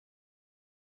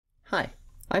Hi,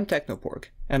 I'm Technoporg,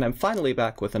 and I'm finally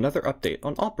back with another update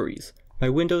on Operese, my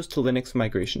Windows to Linux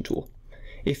migration tool.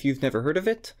 If you've never heard of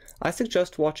it, I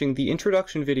suggest watching the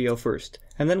introduction video first,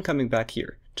 and then coming back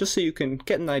here, just so you can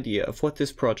get an idea of what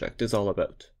this project is all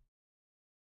about.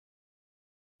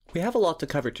 We have a lot to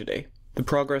cover today: the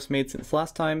progress made since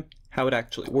last time, how it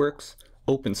actually works,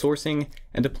 open sourcing,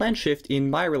 and a planned shift in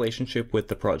my relationship with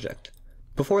the project.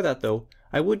 Before that though,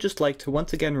 I would just like to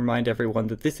once again remind everyone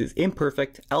that this is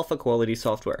imperfect, alpha quality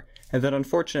software, and that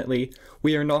unfortunately,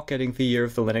 we are not getting the year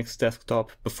of the Linux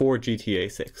desktop before GTA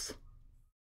 6.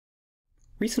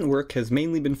 Recent work has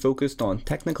mainly been focused on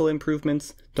technical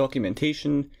improvements,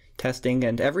 documentation, testing,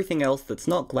 and everything else that's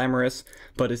not glamorous,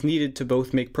 but is needed to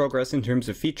both make progress in terms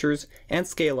of features and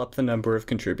scale up the number of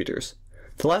contributors.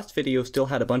 The last video still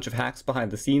had a bunch of hacks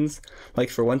behind the scenes, like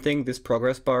for one thing, this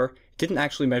progress bar didn't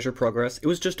actually measure progress, it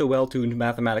was just a well-tuned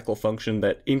mathematical function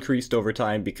that increased over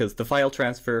time because the file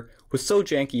transfer was so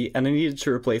janky and I needed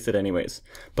to replace it anyways.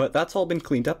 But that's all been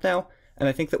cleaned up now, and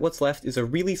I think that what's left is a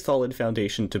really solid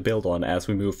foundation to build on as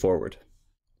we move forward.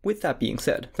 With that being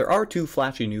said, there are two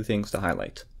flashy new things to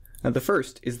highlight. And the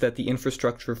first is that the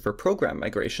infrastructure for program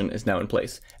migration is now in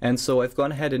place, and so I've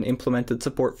gone ahead and implemented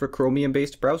support for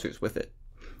Chromium-based browsers with it.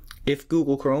 If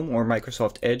Google Chrome or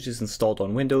Microsoft Edge is installed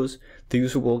on Windows, the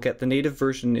user will get the native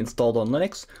version installed on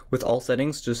Linux, with all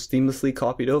settings just seamlessly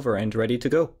copied over and ready to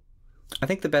go. I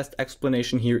think the best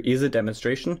explanation here is a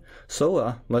demonstration,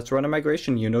 so let's run a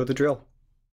migration, you know the drill.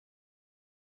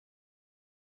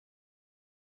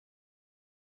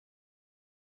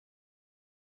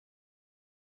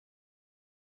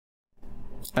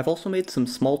 I've also made some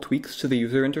small tweaks to the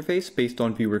user interface based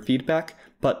on viewer feedback,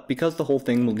 but because the whole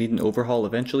thing will need an overhaul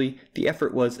eventually, the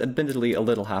effort was admittedly a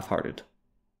little half-hearted.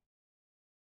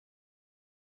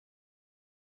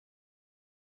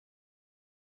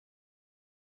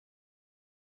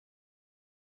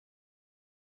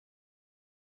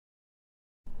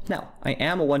 Now, I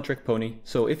am a one-trick pony,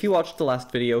 so if you watched the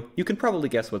last video, you can probably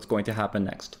guess what's going to happen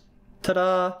next.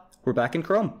 Ta-da! We're back in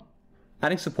Chrome!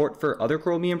 Adding support for other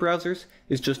Chromium browsers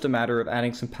is just a matter of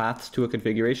adding some paths to a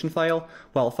configuration file,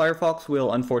 while Firefox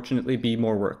will unfortunately be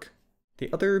more work.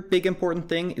 The other big important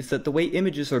thing is that the way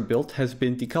images are built has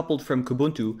been decoupled from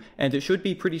Kubuntu, and it should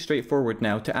be pretty straightforward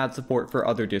now to add support for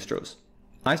other distros.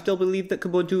 I still believe that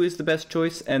Kubuntu is the best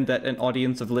choice and that an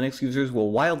audience of Linux users will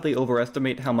wildly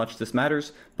overestimate how much this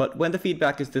matters, but when the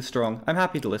feedback is this strong, I'm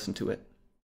happy to listen to it.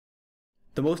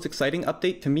 The most exciting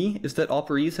update to me is that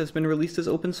Operese has been released as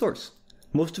open source.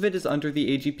 Most of it is under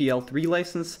the AGPL3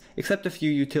 license, except a few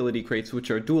utility crates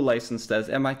which are dual licensed as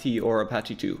MIT or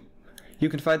Apache 2. You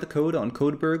can find the code on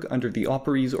Codeberg under the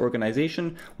Operese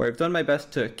organization, where I've done my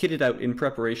best to kit it out in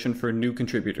preparation for new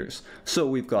contributors. So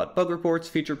we've got bug reports,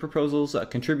 feature proposals, a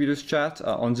contributors chat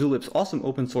on Zulip's awesome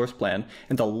open source plan,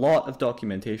 and a lot of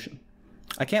documentation.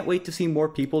 I can't wait to see more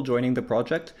people joining the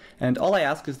project, and all I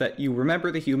ask is that you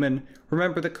remember the human,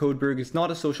 remember that Codeberg is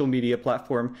not a social media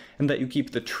platform, and that you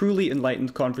keep the truly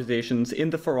enlightened conversations in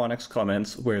the Phoronix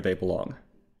comments where they belong.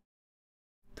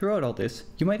 Throughout all this,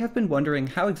 you might have been wondering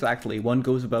how exactly one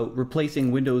goes about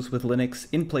replacing Windows with Linux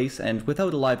in place and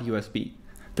without a live USB.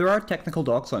 There are technical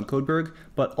docs on Codeberg,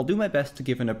 but I'll do my best to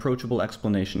give an approachable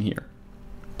explanation here.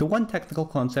 The one technical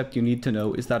concept you need to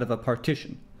know is that of a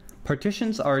partition.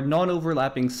 Partitions are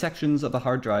non-overlapping sections of a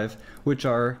hard drive which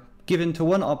are given to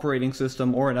one operating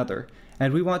system or another,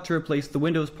 and we want to replace the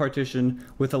Windows partition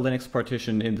with a Linux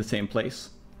partition in the same place.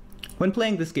 When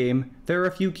playing this game, there are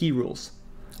a few key rules.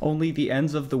 Only the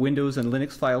ends of the Windows and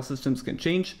Linux file systems can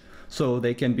change, so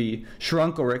they can be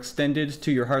shrunk or extended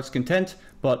to your heart's content,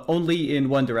 but only in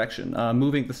one direction.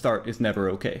 Moving the start is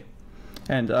never okay.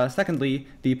 And secondly,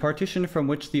 the partition from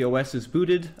which the OS is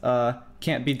booted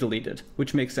can't be deleted,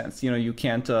 which makes sense. You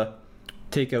can't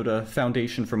take out a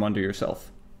foundation from under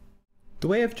yourself. The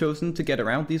way I've chosen to get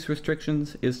around these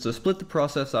restrictions is to split the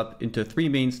process up into three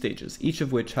main stages, each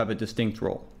of which have a distinct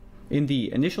role. In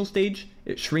the initial stage,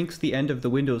 it shrinks the end of the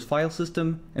Windows file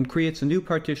system and creates a new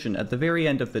partition at the very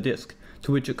end of the disk,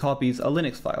 to which it copies a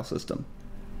Linux file system.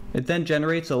 It then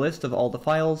generates a list of all the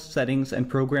files, settings, and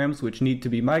programs which need to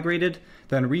be migrated,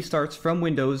 then restarts from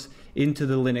Windows into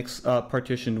the Linux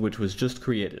partition which was just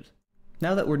created.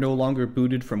 Now that we're no longer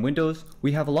booted from Windows,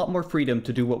 we have a lot more freedom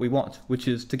to do what we want, which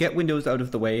is to get Windows out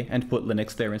of the way and put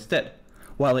Linux there instead.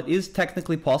 While it is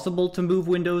technically possible to move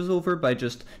Windows over by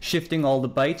just shifting all the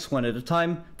bytes one at a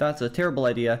time, that's a terrible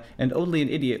idea, and only an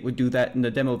idiot would do that in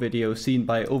a demo video seen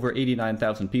by over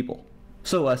 89,000 people.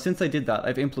 So since I did that,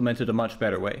 I've implemented a much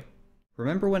better way.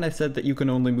 Remember when I said that you can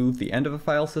only move the end of a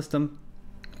file system?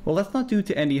 Well, that's not due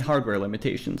to any hardware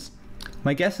limitations.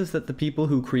 My guess is that the people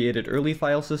who created early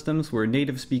file systems were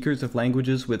native speakers of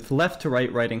languages with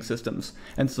left-to-right writing systems,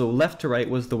 and so left-to-right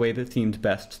was the way that seemed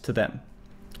best to them.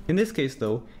 In this case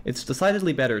though, it's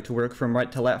decidedly better to work from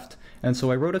right to left, and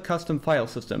so I wrote a custom file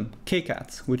system,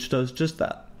 hiatus, which does just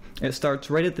that. It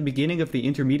starts right at the beginning of the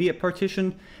intermediate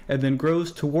partition, and then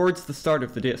grows towards the start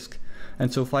of the disk,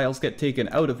 and so files get taken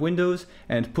out of Windows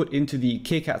and put into the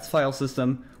hiatus file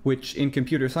system, which in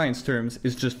computer science terms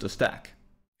is just a stack.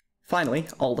 Finally,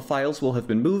 all the files will have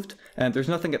been moved, and there's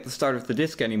nothing at the start of the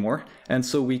disk anymore, and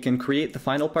so we can create the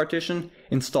final partition,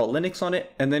 install Linux on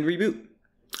it, and then reboot.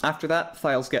 After that,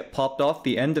 files get popped off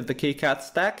the end of the hiatus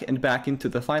stack and back into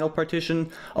the final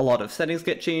partition, a lot of settings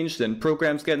get changed, and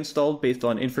programs get installed based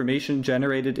on information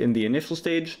generated in the initial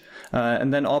stage,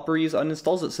 and then Operese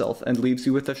uninstalls itself and leaves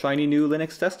you with a shiny new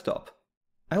Linux desktop.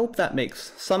 I hope that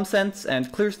makes some sense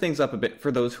and clears things up a bit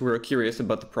for those who are curious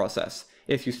about the process.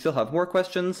 If you still have more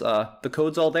questions, the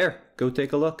code's all there. Go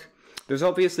take a look. There's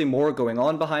obviously more going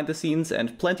on behind the scenes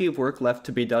and plenty of work left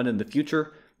to be done in the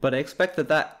future, but I expect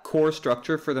that core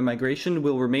structure for the migration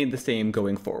will remain the same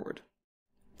going forward.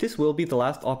 This will be the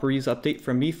last Operese update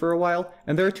from me for a while,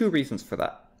 and there are two reasons for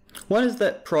that. One is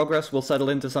that progress will settle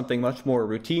into something much more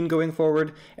routine going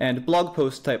forward, and blog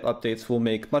post type updates will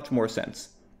make much more sense.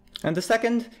 And the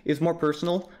second is more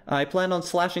personal. I plan on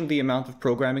slashing the amount of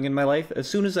programming in my life as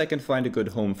soon as I can find a good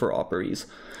home for Operese.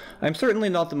 I'm certainly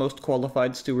not the most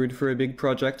qualified steward for a big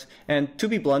project, and to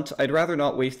be blunt, I'd rather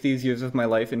not waste these years of my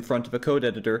life in front of a code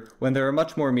editor when there are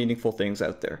much more meaningful things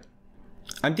out there.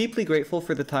 I'm deeply grateful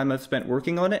for the time I've spent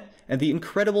working on it, and the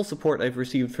incredible support I've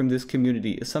received from this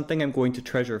community is something I'm going to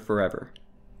treasure forever.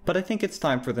 But I think it's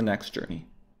time for the next journey.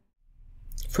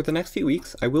 For the next few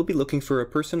weeks, I will be looking for a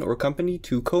person or company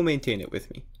to co-maintain it with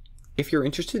me. If you're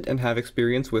interested and have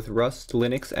experience with Rust,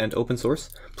 Linux, and open source,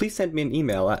 please send me an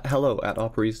email at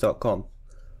hello@operese.com.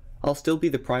 I'll still be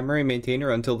the primary maintainer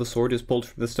until the sword is pulled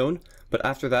from the stone, but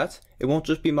after that, it won't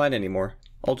just be mine anymore.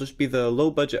 I'll just be the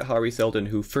low-budget Harry Seldon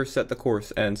who first set the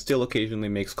course and still occasionally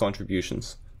makes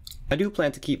contributions. I do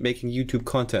plan to keep making YouTube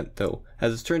content, though,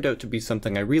 as it's turned out to be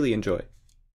something I really enjoy.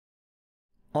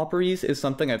 Operese is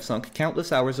something I've sunk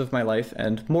countless hours of my life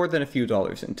and more than a few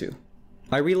dollars into.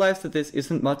 I realize that this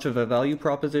isn't much of a value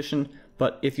proposition,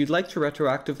 but if you'd like to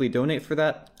retroactively donate for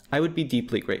that, I would be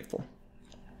deeply grateful.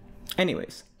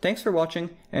 Anyways, thanks for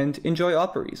watching, and enjoy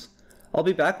Operese. I'll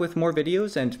be back with more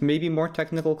videos and maybe more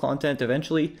technical content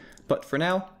eventually, but for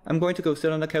now, I'm going to go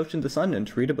sit on a couch in the sun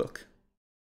and read a book.